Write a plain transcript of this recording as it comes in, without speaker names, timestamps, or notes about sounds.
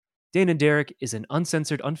Dane and Derek is an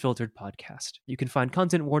uncensored, unfiltered podcast. You can find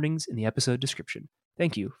content warnings in the episode description.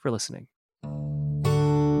 Thank you for listening.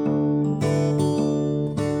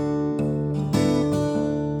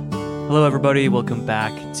 Hello, everybody. Welcome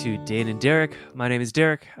back to Dane and Derek. My name is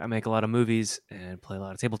Derek. I make a lot of movies and play a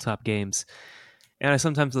lot of tabletop games. And I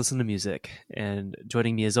sometimes listen to music. And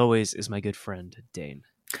joining me, as always, is my good friend, Dane.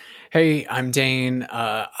 Hey, I'm Dane.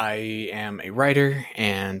 I am a writer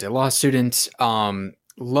and a law student,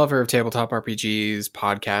 lover of tabletop RPGs,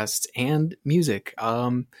 podcasts, and music.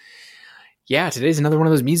 Today's another one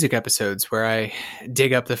of those music episodes where I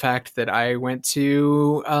dig up the fact that I went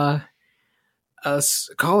to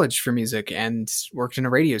college for music and worked in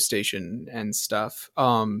a radio station and stuff.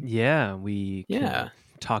 We can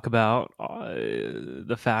talk about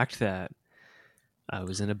the fact that I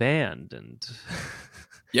was in a band and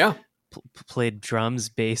played drums,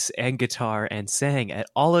 bass, and guitar and sang at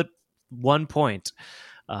one point.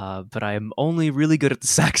 But I'm only really good at the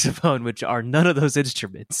saxophone, which are none of those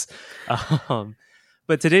instruments.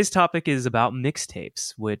 But today's topic is about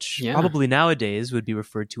mixtapes, which probably nowadays would be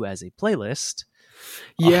referred to as a playlist.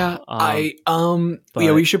 We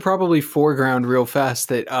should probably foreground real fast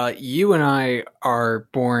that you and I are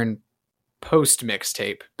born post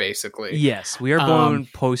mixtape, basically. Yes, we are born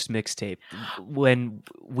post mixtape. When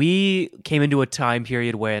we came into a time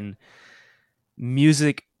period when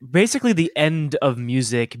music, basically the end of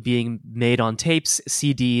music being made on tapes,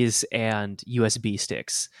 CDs, and USB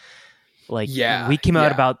sticks. We came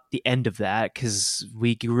out about the end of that because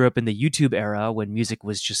we grew up in the YouTube era when music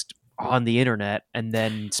was just on the internet, and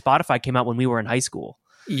then Spotify came out when we were in high school.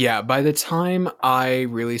 Yeah, by the time I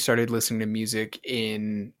really started listening to music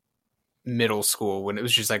in middle school, when it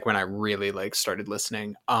was just when I really started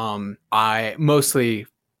listening, I mostly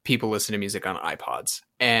people listen to music on iPods,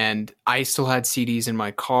 and I still had CDs in my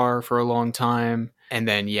car for a long time. And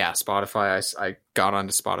then Spotify, I got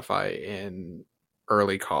onto Spotify in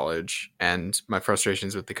early college, and my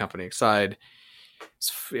frustrations with the company aside,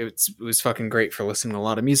 it was fucking great for listening to a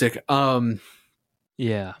lot of music. And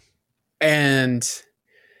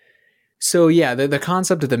so the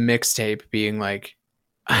concept of the mixtape being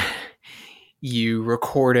you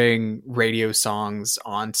recording radio songs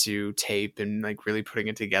onto tape and really putting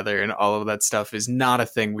it together and all of that stuff is not a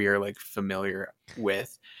thing we are familiar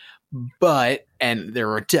with. But, and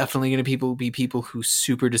there are definitely going to be people who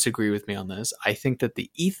super disagree with me on this, I think that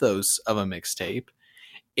the ethos of a mixtape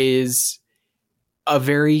is a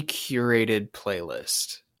very curated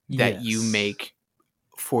playlist that you make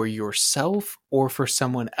for yourself or for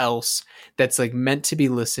someone else that's meant to be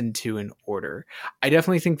listened to in order. I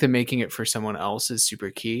definitely think that making it for someone else is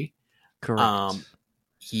super key. Correct.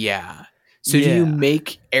 So do you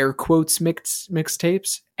make air quotes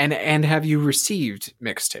mixtapes and have you received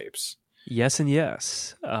mixtapes? Yes and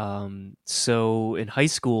yes. So in high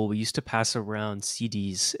school, we used to pass around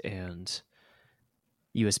CDs and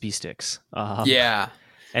USB sticks.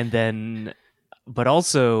 And then, but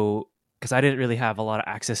also, because I didn't really have a lot of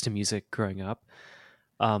access to music growing up,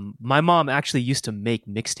 my mom actually used to make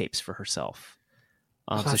mixtapes for herself.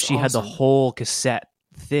 So she had the whole cassette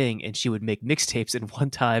thing, and she would make mixtapes. And one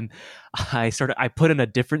time I put in a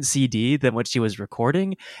different CD than what she was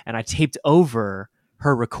recording, and I taped over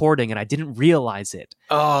her recording, and I didn't realize it.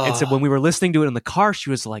 And so when we were listening to it in the car, she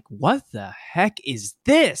was like, "What the heck is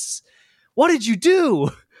this? What did you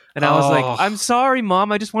do?" And I was like, "I'm sorry,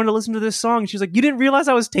 Mom. I just wanted to listen to this song." She's like, "You didn't realize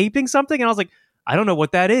I was taping something?" And I was like, "I don't know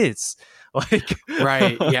what that is."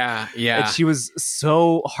 Right. Yeah. And she was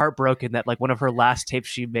so heartbroken that one of her last tapes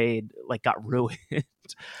she made got ruined.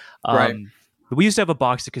 Right. We used to have a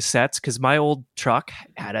box of cassettes because my old truck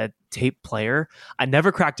had a tape player. I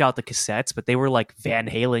never cracked out the cassettes, but they were Van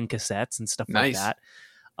Halen cassettes and stuff like that.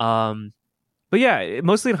 But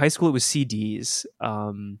mostly in high school it was CDs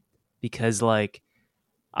because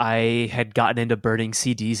I had gotten into burning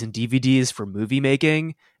CDs and DVDs for movie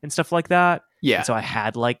making and stuff like that. Yeah. And so I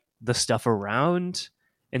had the stuff around.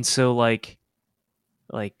 And so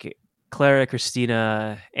Clara,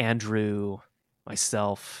 Christina, Andrew,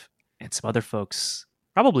 myself, and some other folks,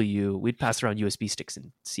 probably you, we'd pass around USB sticks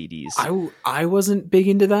and CDs. I wasn't big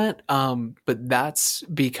into that. But that's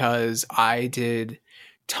because I did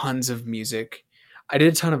tons of music. I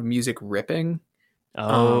did a ton of music ripping.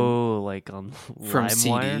 On from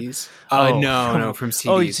LimeWire? CDs? No, from CDs.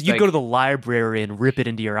 Oh, so you go to the library and rip it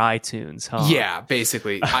into your iTunes, huh? Yeah,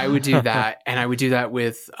 basically. I would do that, and I would do that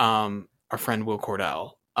with our friend Will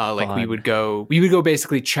Cordell. We would go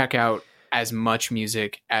basically check out as much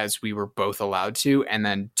music as we were both allowed to, and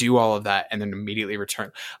then do all of that, and then immediately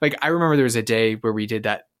return. I remember there was a day where we did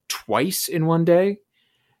that twice in one day.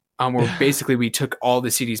 where basically we took all the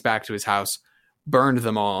CDs back to his house, burned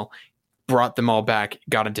them all, brought them all back,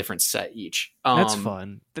 got a different set each. That's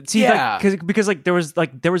fun. See, because like there was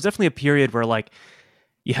definitely a period where like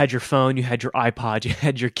you had your phone, you had your iPod, you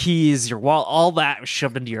had your keys, your wallet, all that was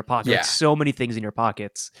shoved into your pocket. Like so many things in your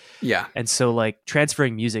pockets. Yeah. And so like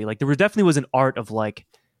transferring music, like definitely was an art of like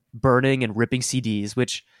burning and ripping CDs,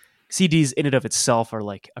 which CDs in and of itself are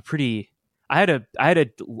like a pretty.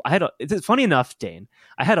 It's funny enough, Dane.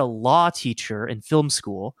 I had a law teacher in film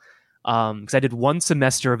school because I did one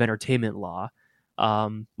semester of entertainment law,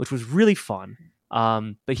 which was really fun.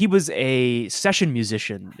 But he was a session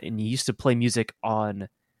musician, and he used to play music on.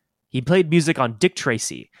 He played music on Dick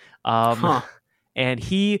Tracy, and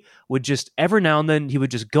he would just every now and then he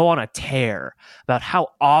would just go on a tear about how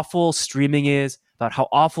awful streaming is, about how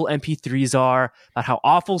awful MP3s are, about how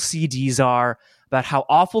awful CDs are, about how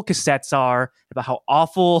awful cassettes are, about how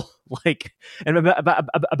awful and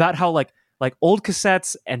about how like old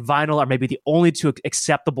cassettes and vinyl are maybe the only two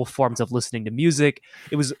acceptable forms of listening to music.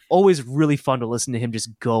 It was always really fun to listen to him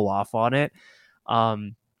just go off on it.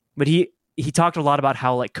 But he talked a lot about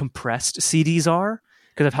how like compressed CDs are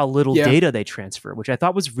because of how little data they transfer, which I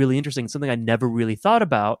thought was really interesting. Something I never really thought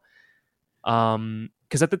about.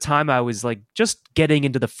 Because at the time I was like just getting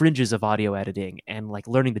into the fringes of audio editing and like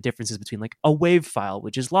learning the differences between like a WAV file,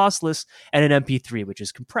 which is lossless, and an MP3, which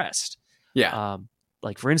is compressed. Yeah.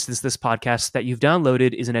 Like for instance, this podcast that you've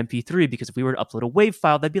downloaded is an MP3 because if we were to upload a WAV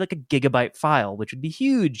file, that'd be like a gigabyte file, which would be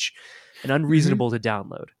huge and unreasonable to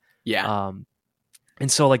download. Yeah.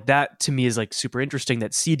 And so like that to me is like super interesting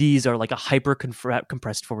that CDs are like a hyper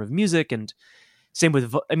compressed form of music. And same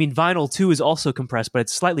with, vinyl too is also compressed, but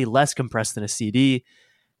it's slightly less compressed than a CD.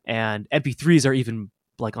 And MP3s are even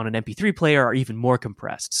like on an MP3 player are even more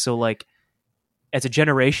compressed. So like as a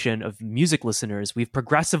generation of music listeners, we've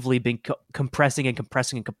progressively been compressing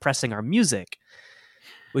our music,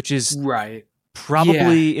 which is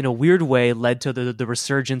probably in a weird way led to the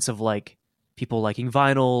resurgence of like people liking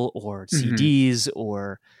vinyl or CDs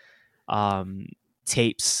or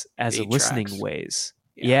tapes as a listening ways.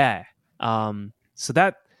 Yeah. So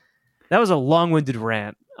that was a long-winded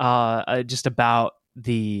rant just about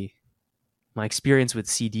my experience with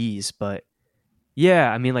CDs, but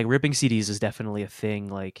yeah, I mean, like ripping CDs is definitely a thing.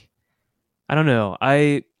 Like, I don't know.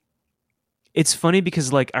 It's funny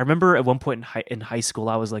because like I remember at one point in high school,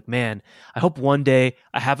 I was like, man, I hope one day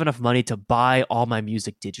I have enough money to buy all my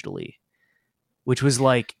music digitally, which was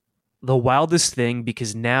like the wildest thing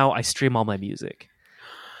because now I stream all my music.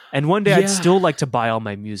 And one day I'd still like to buy all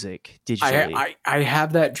my music digitally. I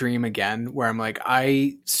have that dream again where I'm like,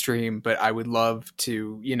 I stream, but I would love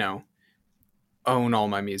to, own all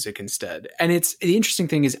my music instead. And the interesting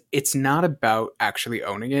thing is it's not about actually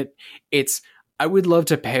owning it. It's, I would love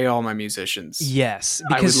to pay all my musicians. Yes.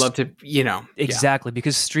 I would love to, Exactly.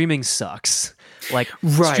 Because streaming sucks. Like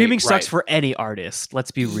streaming sucks for any artist. Let's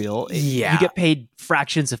be real. You get paid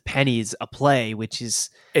fractions of pennies a play, which is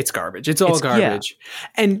it's garbage. It's all garbage. Yeah.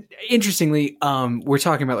 And interestingly, we're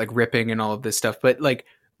talking about like ripping and all of this stuff, but like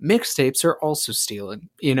mixtapes are also stealing.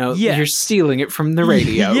 You're stealing it from the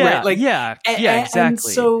radio, right? Like exactly. And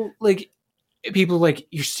so like people like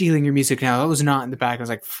you're stealing your music now. That was not in the back. I was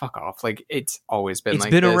like, fuck off. Like it's always been it's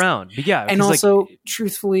been around. But yeah, and also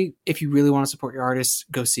truthfully, if you really want to support your artists,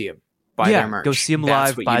 go see them. Buy their merch. Go see them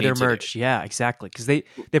live, buy their merch. Yeah, exactly. Because they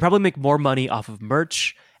probably make more money off of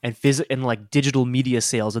merch and and like digital media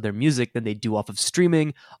sales of their music than they do off of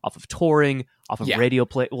streaming, off of touring, off of radio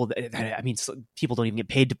play. Well, I mean, people don't even get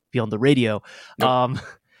paid to be on the radio. Nope.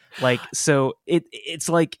 So it's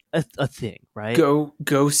like a thing, right?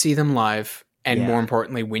 Go see them live. And more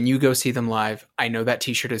importantly, when you go see them live, I know that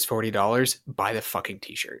t-shirt is $40. Buy the fucking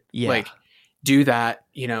t-shirt. Yeah. Like do that.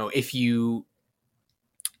 If you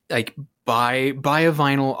like buy a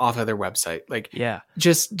vinyl off of their website, like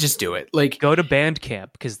just do it. Like go to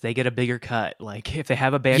Bandcamp because they get a bigger cut. Like if they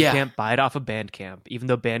have a Bandcamp, buy it off of Bandcamp, even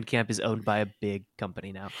though Bandcamp is owned by a big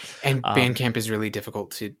company now. And Bandcamp is really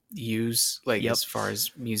difficult to use, like as far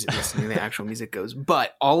as music listening, the actual music goes.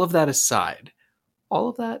 But all of that aside,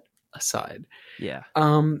 so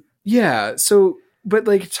but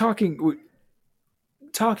like talking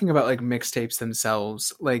about like mixtapes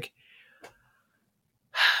themselves, like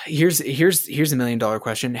here's $1 million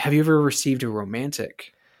question. Have you ever received a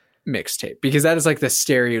romantic mixtape? Because that is like the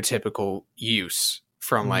stereotypical use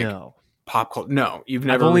from like pop culture. No, you've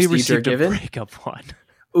never received or given a breakup one.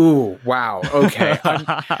 Ooh, wow. Okay.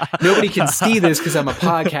 Nobody can see this because I'm a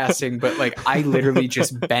podcasting, but like I literally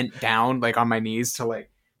just bent down like on my knees to like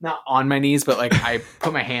not on my knees, but like I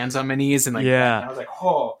put my hands on my knees and like and I was like,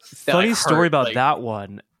 oh. Funny story about that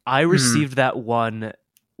one. I received that one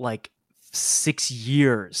like 6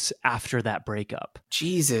 years after that breakup.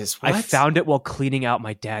 Jesus, what? I found it while cleaning out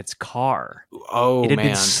my dad's car. Oh, it had man.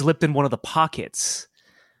 been slipped in one of the pockets.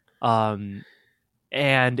 And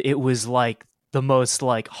it was like the most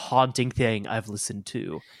like haunting thing I've listened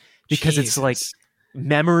to, because Jesus. it's like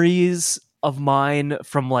memories of mine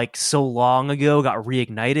from like so long ago got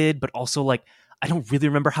reignited, but also like I don't really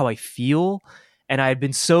remember how I feel, and I had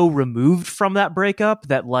been so removed from that breakup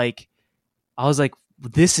that like I was like,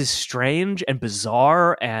 this is strange and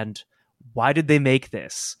bizarre, and why did they make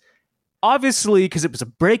this? Obviously because it was a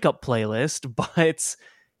breakup playlist, but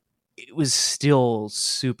it was still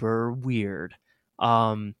super weird.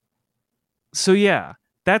 So yeah,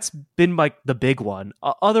 that's been like the big one.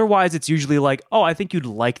 Otherwise, it's usually like, oh, I think you'd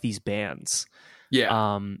like these bands.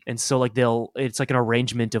 Yeah. And so like it's like an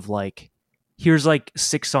arrangement of like, here's like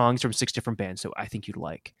 6 songs from 6 different bands, so I think you'd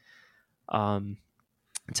like.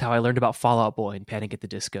 It's how I learned about Fall Out Boy and Panic at the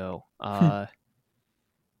Disco. Because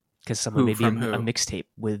someone made me a mixtape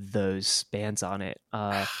with those bands on it.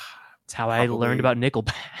 It's how I learned about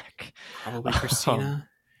Nickelback. Probably Christina.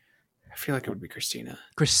 I feel like it would be Christina.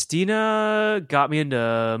 Christina got me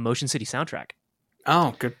into Motion City Soundtrack.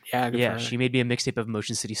 Oh, good. Yeah, good. Yeah, she made me a mixtape of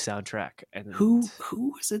Motion City Soundtrack. And who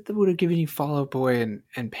was it that would have given you Fall Out Boy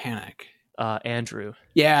and Panic? Andrew.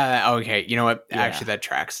 Yeah. Okay. You know what? Yeah. Actually, that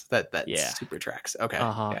tracks. That super tracks.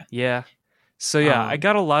 Okay. Yeah. So yeah, I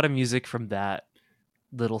got a lot of music from that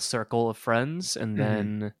little circle of friends, and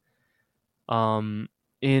then,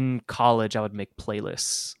 in college, I would make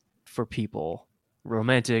playlists for people,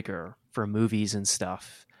 romantic or for movies and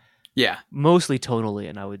stuff. Yeah. Mostly tonally,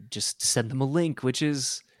 and I would just send them a link, which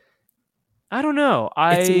is, I don't know.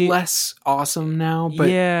 It's less awesome now, but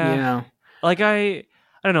yeah, you know, like I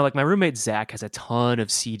don't know, like my roommate Zach has a ton of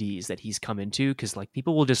CDs that he's come into, because like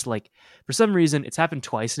people will just like, for some reason, it's happened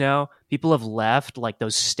twice now. People have left like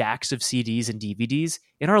those stacks of CDs and DVDs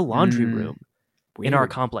in our laundry room. Weird. In our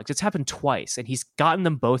complex. It's happened twice, and he's gotten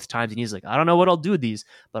them both times, and he's like, I don't know what I'll do with these,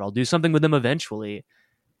 but I'll do something with them eventually.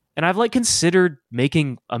 And I've like considered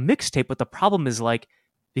making a mixtape, but the problem is like,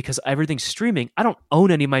 because everything's streaming, I don't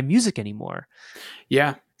own any of my music anymore.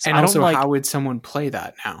 Yeah. So and also, how would someone play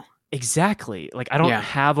that now? Exactly. Like I don't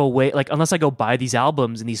have a way, like unless I go buy these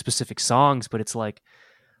albums and these specific songs, but it's like,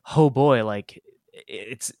 oh boy, like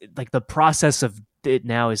it's like the process of it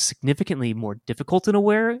now is significantly more difficult in a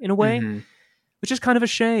way, which is kind of a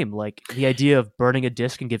shame. Like the idea of burning a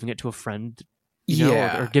disc and giving it to a friend, you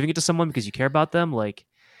know, or giving it to someone because you care about them, like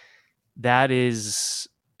that is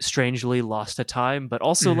strangely lost to time. But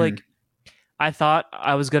also like I thought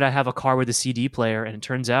I was going to have a car with a CD player, and it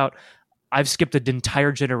turns out I've skipped an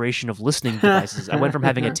entire generation of listening devices. I went from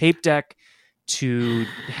having a tape deck to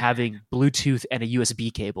having Bluetooth and a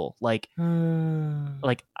USB cable. Like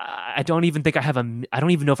I don't even think I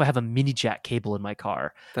don't even know if I have a mini jack cable in my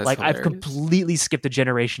car. That's like hilarious. I've completely skipped a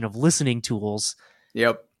generation of listening tools.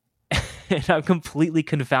 Yep. And I'm completely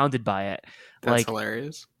confounded by it. That's like,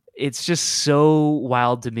 hilarious. It's just so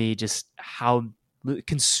wild to me just how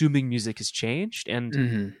consuming music has changed.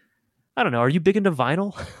 And I don't know. Are you big into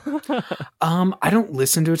vinyl? I don't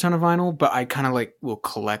listen to a ton of vinyl, but I kind of like will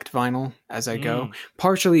collect vinyl as I go.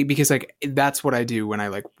 Partially because like that's what I do when I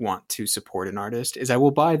like want to support an artist. Is I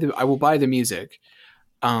will buy the music,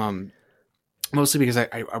 mostly because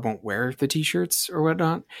I won't wear the t-shirts or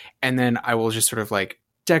whatnot, and then I will just sort of like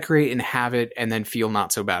decorate and have it, and then feel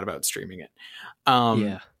not so bad about streaming it.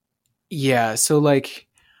 Yeah. So like,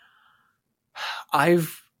 I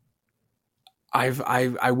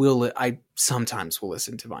sometimes will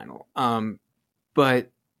listen to vinyl.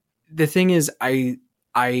 But the thing is,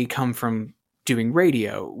 I come from doing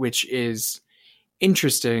radio, which is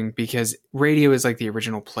interesting because radio is like the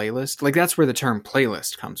original playlist. Like that's where the term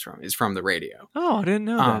playlist comes from, is from the radio. Oh, I didn't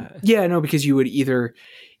know that. Yeah, no, because you would either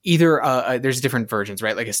there's different versions,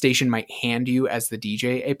 right? Like a station might hand you as the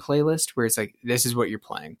DJ a playlist where it's like, this is what you're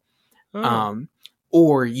playing.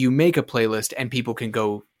 Or you make a playlist and people can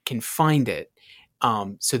find it.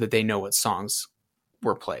 So that they know what songs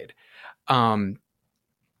were played.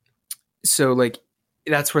 So like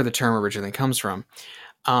that's where the term originally comes from.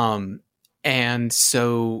 And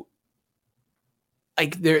so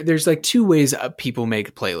like there's like 2 ways people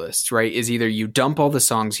make playlists, right? Is either you dump all the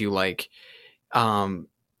songs you like,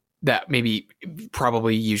 that maybe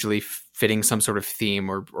probably usually fitting some sort of theme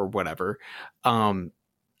or whatever. And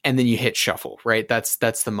then you hit shuffle, right? That's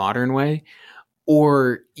the modern way.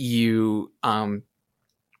 Or you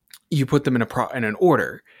put them in an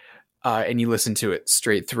order, and you listen to it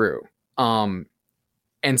straight through. And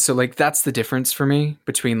so like, that's the difference for me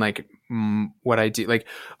between like what I do, like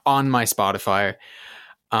on my Spotify.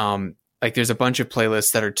 like there's a bunch of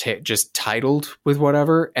playlists that are just titled with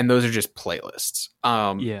whatever, and those are just playlists.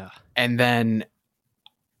 Yeah. And then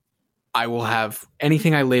I will have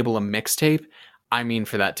anything I label a mixtape, I mean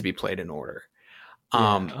for that to be played in order.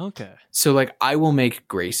 Yeah. Okay. So like I will make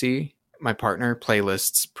Gracie, my partner,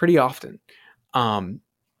 playlists pretty often. And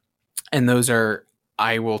those are,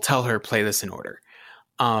 I will tell her play this in order.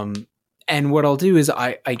 And what I'll do is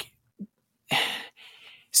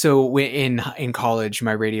so in college,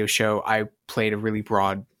 my radio show, I played a really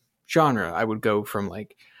broad genre. I would go from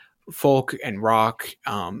like folk and rock,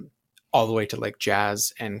 all the way to like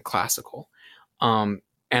jazz and classical. And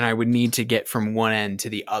I would need to get from one end to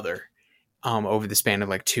the other, over the span of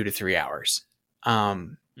like 2 to 3 hours.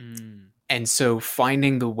 And so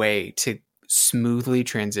finding the way to smoothly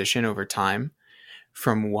transition over time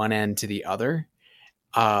from one end to the other,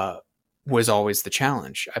 was always the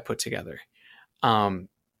challenge I put together.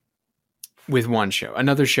 With one show.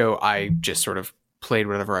 Another show, I just sort of played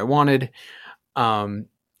whatever I wanted, and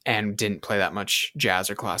didn't play that much jazz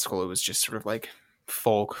or classical. It was just sort of like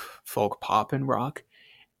folk pop and rock.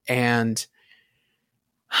 And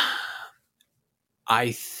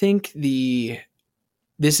I think this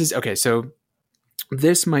is okay. So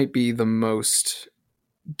this might be the most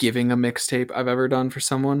giving a mixtape I've ever done for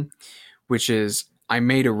someone, which is I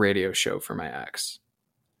made a radio show for my ex.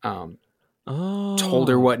 Told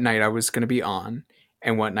her what night I was going to be on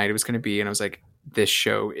and what night it was going to be. And I was like, this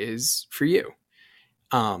show is for you.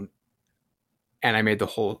 And I made the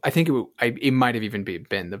whole, I think it might have even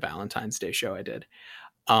been the Valentine's Day show I did.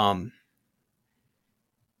 Wow.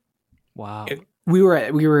 We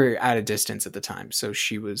were at a distance at the time, so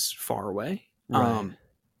she was far away. Right.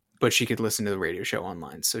 But she could listen to the radio show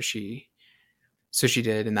online. So she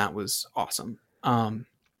did. And that was awesome.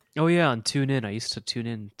 Oh yeah, on TuneIn. I used to tune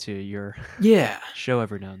in to your show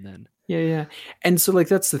every now and then. Yeah. And so like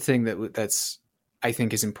that's the thing that's I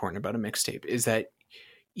think is important about a mixtape is that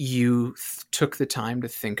you took the time to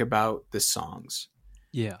think about the songs.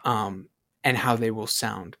 Yeah. And how they will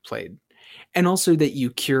sound played. And also that you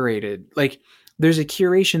curated, like there's a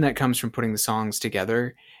curation that comes from putting the songs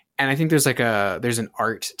together. And I think there's an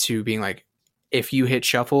art to being like, if you hit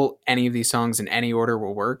shuffle, any of these songs in any order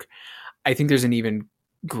will work. I think there's an even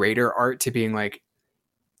greater art to being like,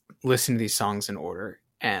 listen to these songs in order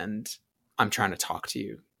and I'm trying to talk to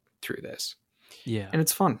you through this. Yeah. And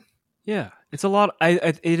it's fun. Yeah. It's a lot.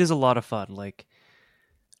 It is a lot of fun. Like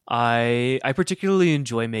I particularly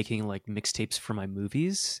enjoy making like mixtapes for my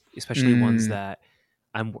movies, especially ones that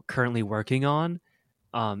I'm currently working on.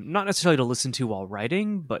 Not necessarily to listen to while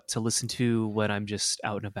writing, but to listen to when I'm just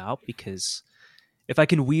out and about, because if I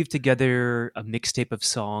can weave together a mixtape of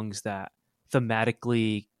songs that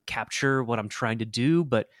thematically capture what I'm trying to do,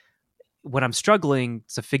 but when I'm struggling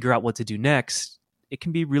to figure out what to do next, it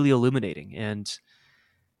can be really illuminating. And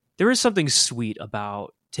there is something sweet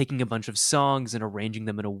about taking a bunch of songs and arranging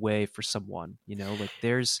them in a way for someone, like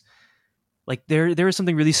there is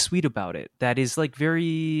something really sweet about it that is like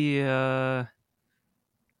very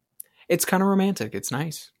it's kind of romantic. It's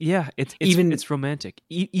nice. Yeah, it's romantic.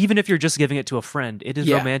 Even if you're just giving it to a friend, it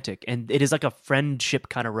is romantic, and it is like a friendship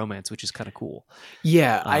kind of romance, which is kind of cool.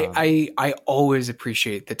 Yeah, I always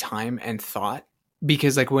appreciate the time and thought,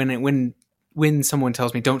 because like when someone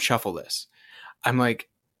tells me don't shuffle this, I'm like,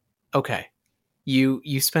 okay, you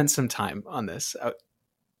spent some time on this.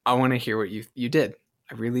 I want to hear what you did.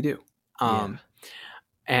 I really do. And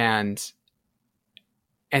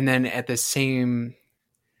then at the same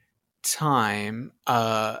time,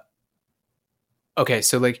 okay,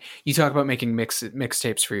 so like you talk about making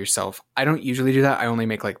mixtapes for yourself. I don't usually do that. I only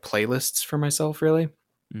make like playlists for myself, really.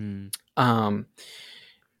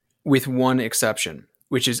 With one exception,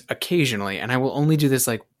 which is occasionally, and I will only do this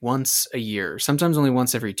like once a year, sometimes only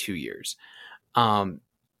once every 2 years.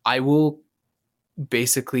 I will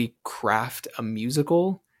basically craft a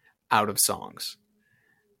musical out of songs.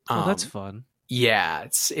 Oh, that's fun. Yeah,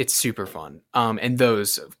 it's super fun. And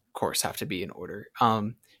those of course have to be in order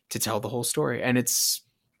to tell the whole story, and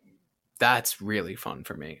that's really fun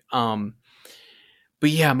for me. But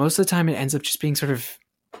yeah, most of the time it ends up just being sort of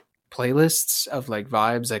playlists of like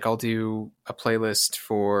vibes. Like I'll do a playlist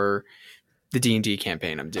for the D&D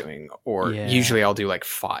campaign I'm doing, or usually I'll do like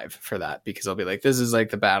 5 for that, because I'll be like, this is like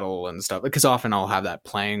the battle and stuff, because often I'll have that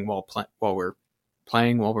playing while we're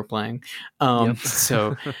playing.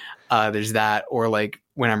 So there's that, or like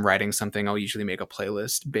when I'm writing something, I'll usually make a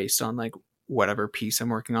playlist based on like whatever piece I'm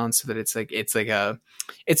working on, so that it's like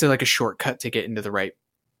a shortcut to get into the right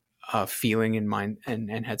feeling in mind and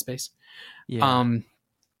headspace.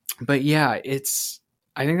 But yeah, I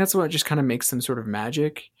think that's what just kind of makes them sort of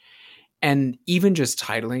magic. And even just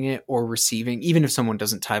titling it or receiving, even if someone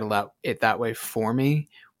doesn't title out it that way for me,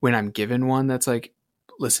 when I'm given one that's like,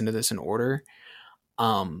 listen to this in order,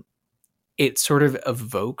 it sort of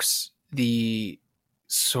evokes the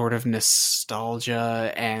sort of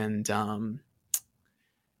nostalgia and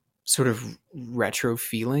sort of retro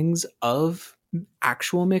feelings of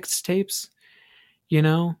actual mixtapes, you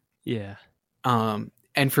know? Yeah.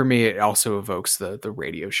 And for me, it also evokes the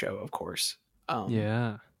radio show, of course.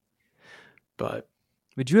 Yeah. But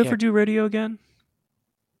would you ever do radio again?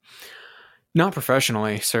 Not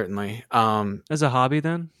professionally, certainly. As a hobby,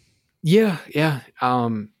 then? Yeah.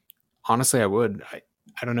 Honestly, I would.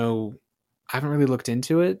 I don't know. I haven't really looked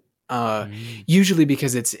into it. Usually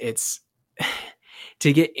because it's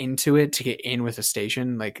to get into it, to get in with a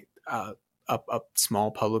station like a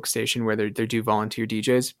small public station where they do volunteer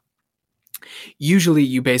DJs. Usually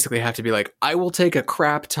you basically have to be like, I will take a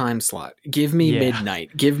crap time slot. Give me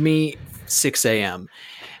midnight. Give me 6 a.m.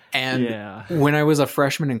 And when I was a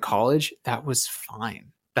freshman in college, that was fine.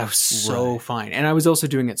 That was so fine. And I was also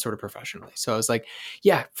doing it sort of professionally. So I was like,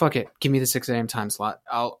 yeah, fuck it. Give me the 6 a.m. time slot.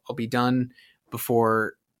 I'll be done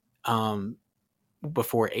before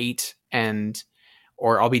 8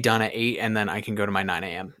 or I'll be done at 8 and then I can go to my 9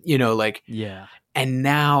 a.m. You know, like, and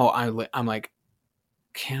now I'm like,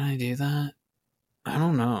 can I do that? I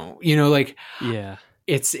don't know. You know, like,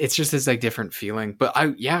 it's just this like different feeling, but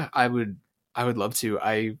I would love to.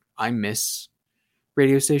 I miss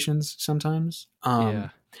radio stations sometimes. I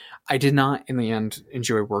did not in the end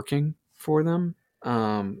enjoy working for them.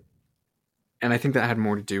 And I think that had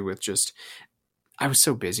more to do with just, I was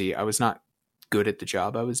so busy. I was not good at the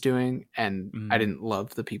job I was doing and I didn't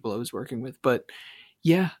love the people I was working with, but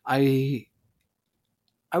yeah, I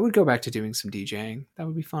would go back to doing some DJing. That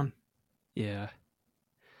would be fun. Yeah.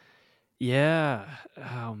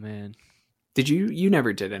 Oh man. Did you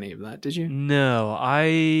never did any of that, did you? No,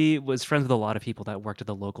 I was friends with a lot of people that worked at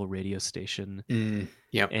the local radio station.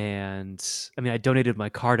 Yep. And I mean, I donated my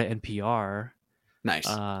car to NPR. Nice.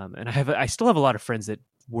 And I still have a lot of friends that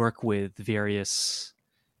work with various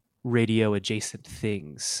radio adjacent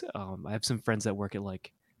things. I have some friends that work at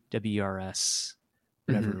like WRS,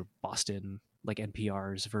 whatever, Boston, like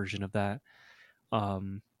NPR's version of that.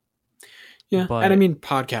 Yeah, but, and I mean,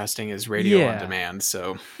 podcasting is radio on demand,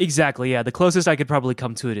 so exactly. Yeah, the closest I could probably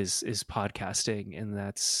come to it is podcasting, and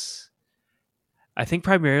that's, I think,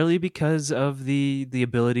 primarily because of the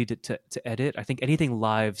ability to edit. I think anything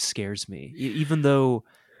live scares me, even though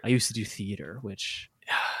I used to do theater, which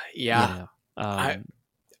I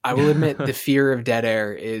will admit the fear of dead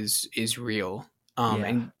air is real.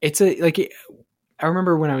 And it's I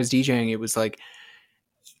remember when I was DJing, it was like,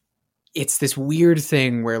 it's this weird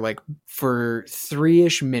thing where like for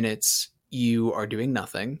 3-ish minutes you are doing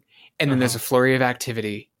nothing and then there's a flurry of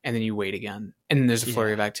activity and then you wait again and then there's a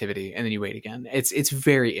flurry of activity and then you wait again. It's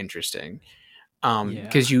very interesting.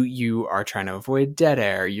 Because you are trying to avoid dead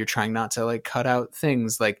air. You're trying not to like cut out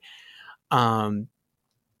things like,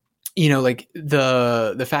 you know, like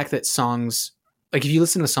the fact that songs, like if you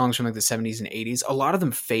listen to songs from like the 70s and 80s, a lot of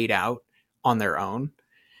them fade out on their own.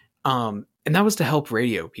 And that was to help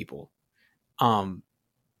radio people.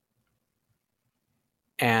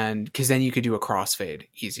 And because then you could do a crossfade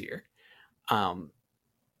easier. And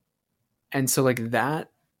so like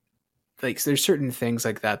that, like so there's certain things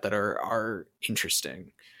like that that are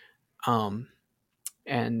interesting,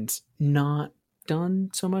 and not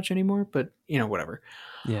done so much anymore. But you know, whatever.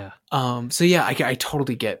 Yeah. So yeah, I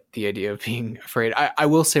totally get the idea of being afraid. I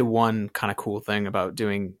will say one kind of cool thing about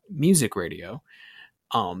doing music radio,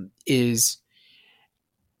 is,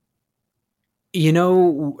 you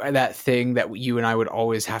know, that thing that you and I would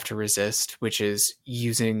always have to resist, which is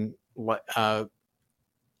using other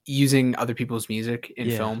people's music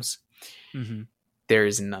in films. There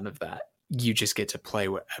is none of that. You just get to play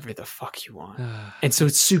whatever the fuck you want. And so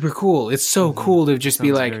it's super cool. It's so cool to just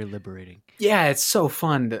be like, very liberating. Yeah, it's so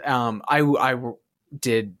fun. I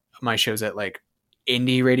did my shows at like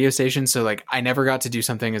indie radio stations, so like I never got to do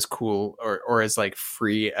something as cool or as like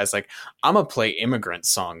free as like, I'm gonna play Immigrant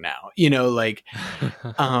Song now, you know, like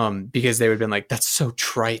because they would have been like, that's so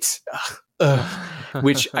trite.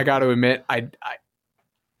 Which I got to admit, I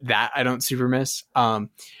don't super miss.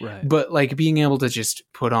 But like being able to just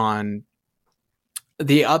put on,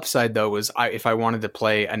 the upside though was if I wanted to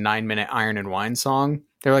play a 9-minute Iron and Wine song,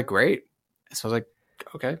 they're like, great. So I was like,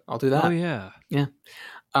 okay, I'll do that. Oh yeah.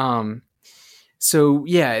 So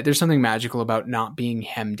yeah, there's something magical about not being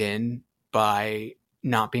hemmed in by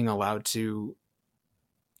not being allowed to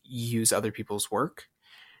use other people's work.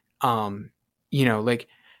 You know, like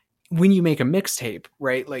when you make a mixtape,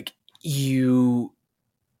 right? Like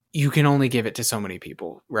you can only give it to so many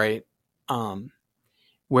people, right?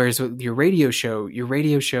 Whereas with your radio show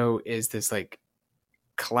is this like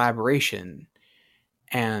collaboration,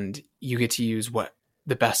 and you get to use what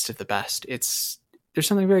the best of the best. There's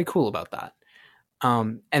something very cool about that.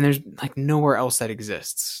 And there's like nowhere else that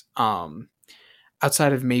exists.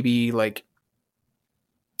 Outside of maybe like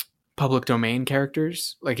public domain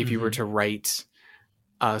characters. Like if you were to write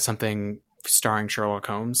something starring Sherlock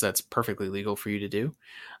Holmes, that's perfectly legal for you to do.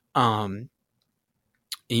 And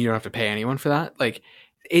you don't have to pay anyone for that. Like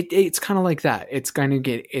it's kind of like that.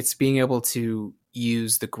 It's being able to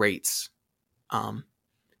use the greats. And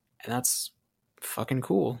that's fucking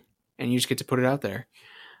cool. And you just get to put it out there.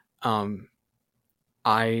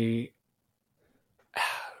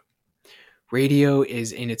 Radio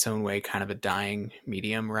is in its own way kind of a dying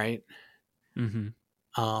medium, right? Mm-hmm.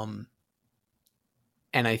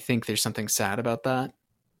 And I think there's something sad about that.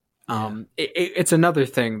 It's another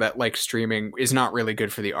thing that like streaming is not really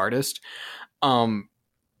good for the artist. But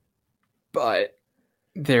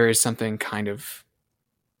there is something kind of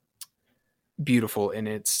beautiful in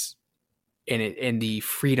the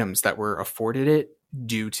freedoms that were afforded it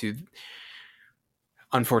due to,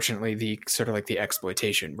 unfortunately, the sort of like the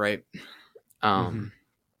exploitation, right?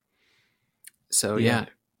 So yeah,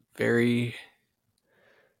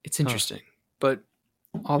 it's interesting, but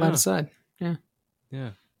all that aside, yeah.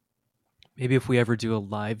 Maybe if we ever do a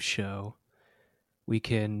live show, we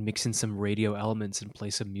can mix in some radio elements and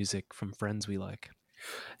play some music from friends we like.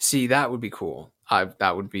 See, that would be cool.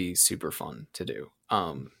 That would be super fun to do.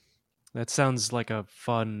 That sounds like a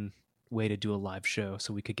fun way to do a live show,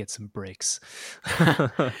 so we could get some breaks.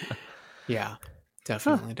 Yeah,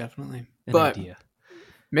 definitely. An idea.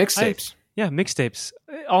 Mixtapes. Mixtapes.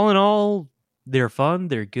 All in all, they're fun,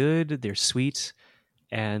 they're good, they're sweet,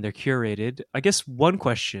 and they're curated. I guess one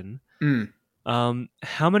question: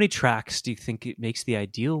 how many tracks do you think it makes the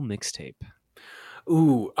ideal mixtape?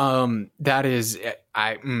 Ooh, that is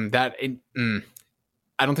I don't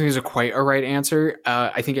think there's quite a right answer.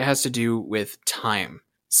 I think it has to do with time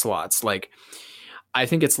slots. Like, I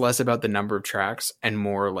think it's less about the number of tracks and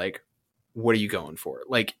more like, what are you going for?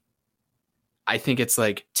 Like, I think it's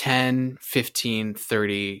like 10, 15,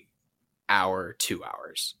 30 hour, 2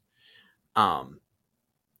 hours.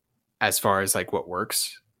 As far as like what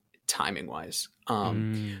works timing wise.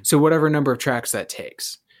 So whatever number of tracks that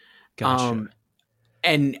takes. Gotcha.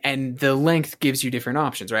 And the length gives you different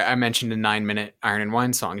options, right? I mentioned a 9-minute Iron and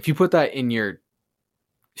Wine song. If you put that in your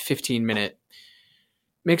 15-minute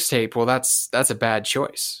mixtape, well, that's a bad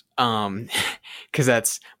choice. Because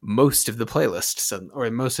that's most of the playlist or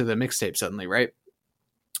most of the mixtape suddenly, right?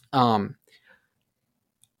 And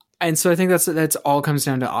so I think that's all comes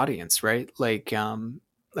down to audience, right? Like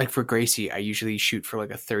for Gracie, I usually shoot for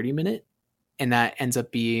like a 30-minute, and that ends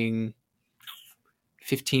up being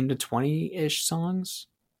 15 to 20-ish songs,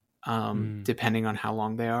 depending on how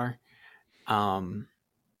long they are. I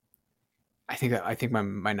think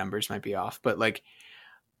my numbers might be off, but like,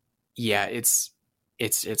 yeah, it's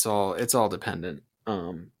all dependent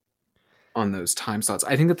on those time slots.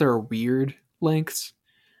 I think that there are weird lengths.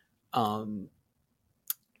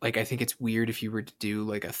 Like, I think it's weird if you were to do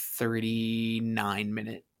like a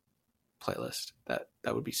 39-minute playlist. That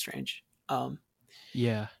would be strange.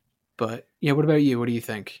 Yeah. But yeah, what about you? What do you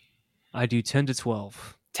think? I do 10 to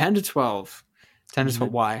 12. 10 to 12. 10 to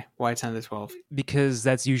 12. Why? Why 10 to 12? Because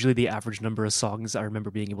that's usually the average number of songs I remember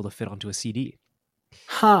being able to fit onto a CD.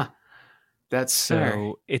 Huh. That's fair.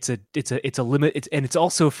 So it's a limit. It's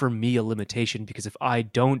also for me a limitation, because if I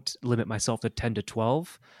don't limit myself to 10 to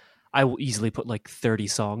 12, I will easily put like 30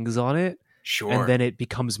 songs on it. Sure. And then it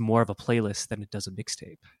becomes more of a playlist than it does a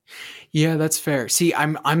mixtape. Yeah, that's fair. See,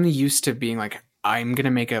 I'm used to being like, I'm going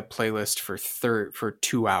to make a playlist for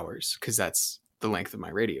 2 hours, because that's the length of my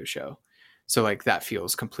radio show. So like that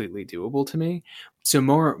feels completely doable to me. So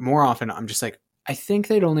more often I'm just like, I think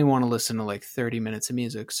they'd only want to listen to like 30 minutes of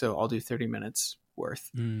music, so I'll do 30 minutes worth.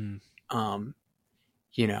 You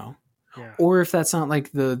know. Yeah. Or if that's not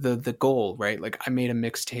like the goal, right? Like, I made a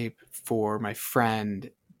mixtape for my friend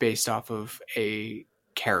based off of a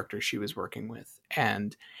character she was working with,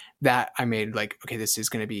 and that I made like, okay, this is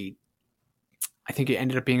going to be, I think it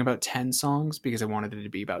ended up being about 10 songs, because I wanted it to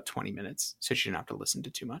be about 20 minutes, so she didn't have to listen to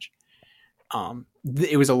too much.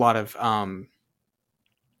 It was a lot of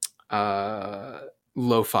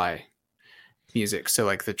lo-fi music, so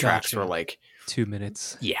like the tracks were like 2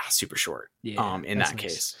 minutes. Yeah, super short. Yeah, in that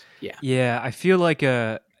case. Yeah, I feel like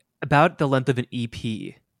about the length of an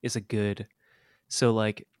EP is a good. So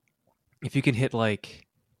like, if you can hit like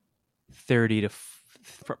 30 to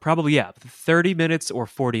probably 30 minutes or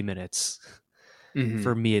 40 minutes,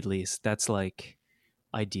 For me at least, that's like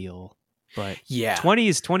ideal. But yeah,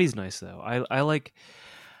 20's nice though. I like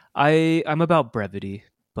I'm about brevity,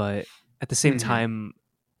 but at the same time,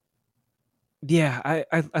 yeah,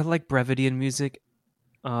 I like brevity in music.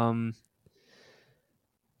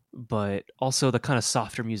 But also the kind of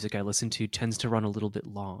softer music I listen to tends to run a little bit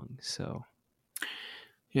long. So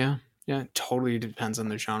yeah, it totally depends on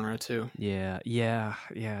the genre too. Yeah,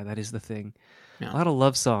 that is the thing. Yeah. A lot of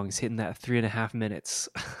love songs hitting that 3.5 minutes,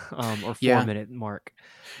 or 4 minute mark.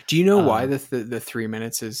 Do you know why the 3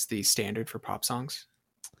 minutes is the standard for pop songs?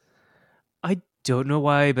 I don't know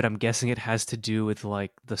why, but I'm guessing it has to do with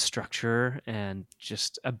like the structure and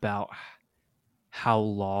just about how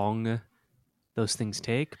long those things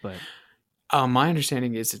take. But my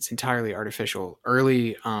understanding is it's entirely artificial.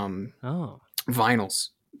 Early vinyls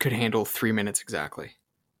could handle 3 minutes exactly.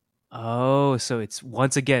 Oh, so it's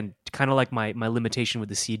once again kind of like my limitation with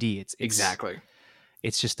the CD. It's exactly.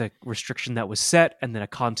 It's just a restriction that was set, and then a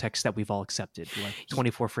context that we've all accepted, like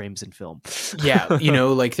 24 frames in film. Yeah,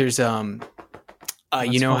 like there's you know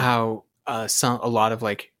fun. How a lot of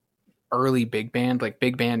like early big band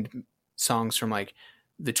songs from like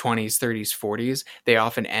the 20s, 30s, 40s, they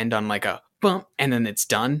often end on like a bump and then it's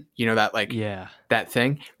done. You know that like that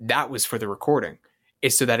thing that was for the recording.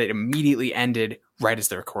 Is so that it immediately ended right as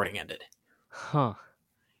the recording ended. Huh.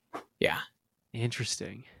 Yeah.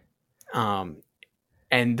 Interesting. And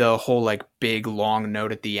the whole like big long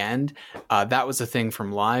note at the end, that was a thing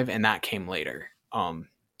from live, and that came later.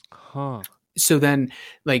 So then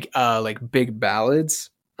like big ballads,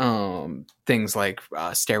 things like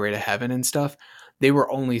Stairway to Heaven and stuff, they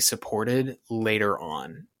were only supported later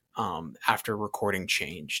on, after recording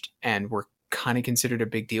changed, and were kind of considered a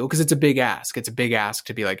big deal because it's a big ask. It's a big ask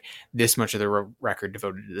to be like this much of the record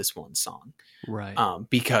devoted to this one song, right?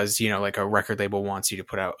 Because like a record label wants you to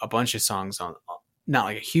put out a bunch of songs on, not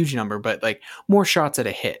like a huge number, but like more shots at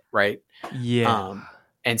a hit, right? Yeah.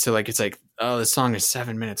 And so like it's like, oh, the song is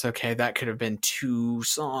 7 minutes. Okay, that could have been 2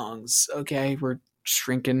 songs. Okay, we're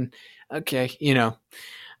shrinking. Okay,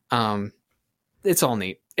 it's all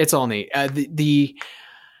neat. It's all neat.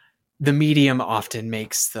 The medium often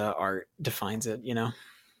makes the art, defines it,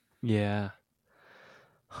 Yeah.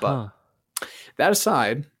 But that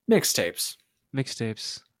aside, mixtapes.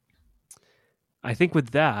 I think with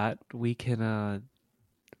that, we can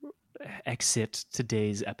exit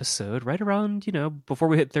today's episode right around, before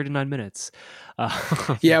we hit 39 minutes.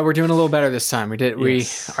 Yeah, we're doing a little better this time.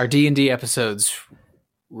 Our D&D episodes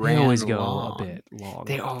they always go a bit long.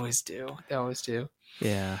 They always do.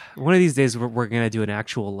 Yeah, one of these days we're gonna do an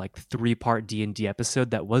actual like 3-part D&D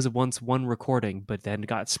episode that was once one recording, but then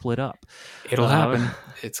got split up. It'll happen.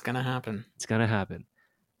 It's gonna happen.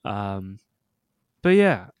 But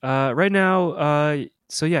yeah, right now,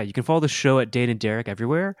 so yeah, you can follow the show at Dane and Derek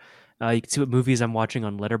everywhere. You can see what movies I'm watching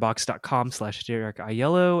on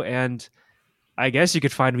letterboxd.com/DerekIyellow, and I guess you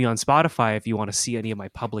could find me on Spotify if you want to see any of my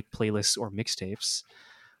public playlists or mixtapes.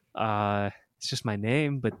 It's just my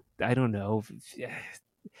name, but I don't know. Yeah.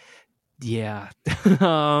 You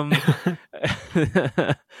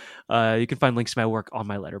can find links to my work on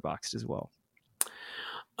my Letterboxd as well.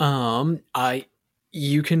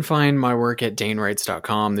 You can find my work at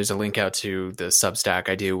danewrites.com. There's a link out to the Substack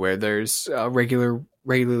I do where there's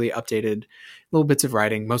regularly updated little bits of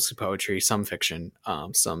writing, mostly poetry, some fiction,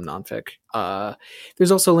 some nonfic.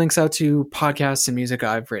 There's also links out to podcasts and music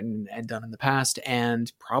I've written and done in the past, and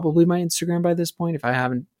probably my Instagram by this point. If I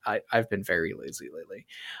haven't, I've been very lazy lately.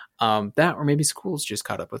 That or maybe school's just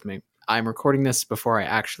caught up with me. I'm recording this before I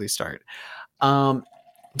actually start.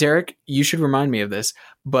 Derek, you should remind me of this,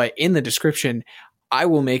 but in the description, I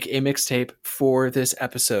will make a mixtape for this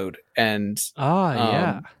episode, and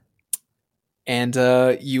and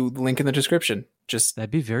you link in the description. That'd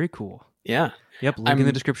be very cool. Yeah. Yep. Link in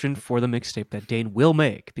the description for the mixtape that Dane will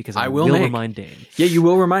make, because I will remind Dane. Yeah, you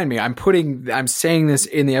will remind me. I'm saying this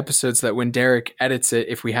in the episode so that when Derek edits it,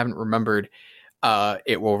 if we haven't remembered,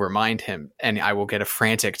 it will remind him, and I will get a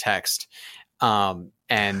frantic text,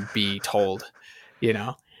 and be told,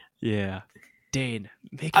 Yeah. Dane,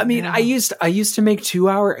 I used to make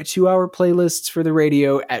 2-hour playlists for the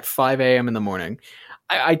radio at 5 a.m. in the morning.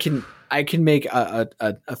 I can make a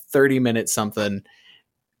 30-minute something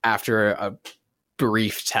after a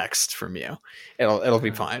brief text from you. It'll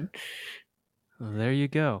be fine. Well, there you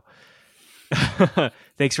go.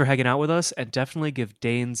 Thanks for hanging out with us, and definitely give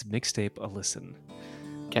Dane's mixtape a listen.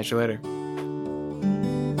 Catch you later.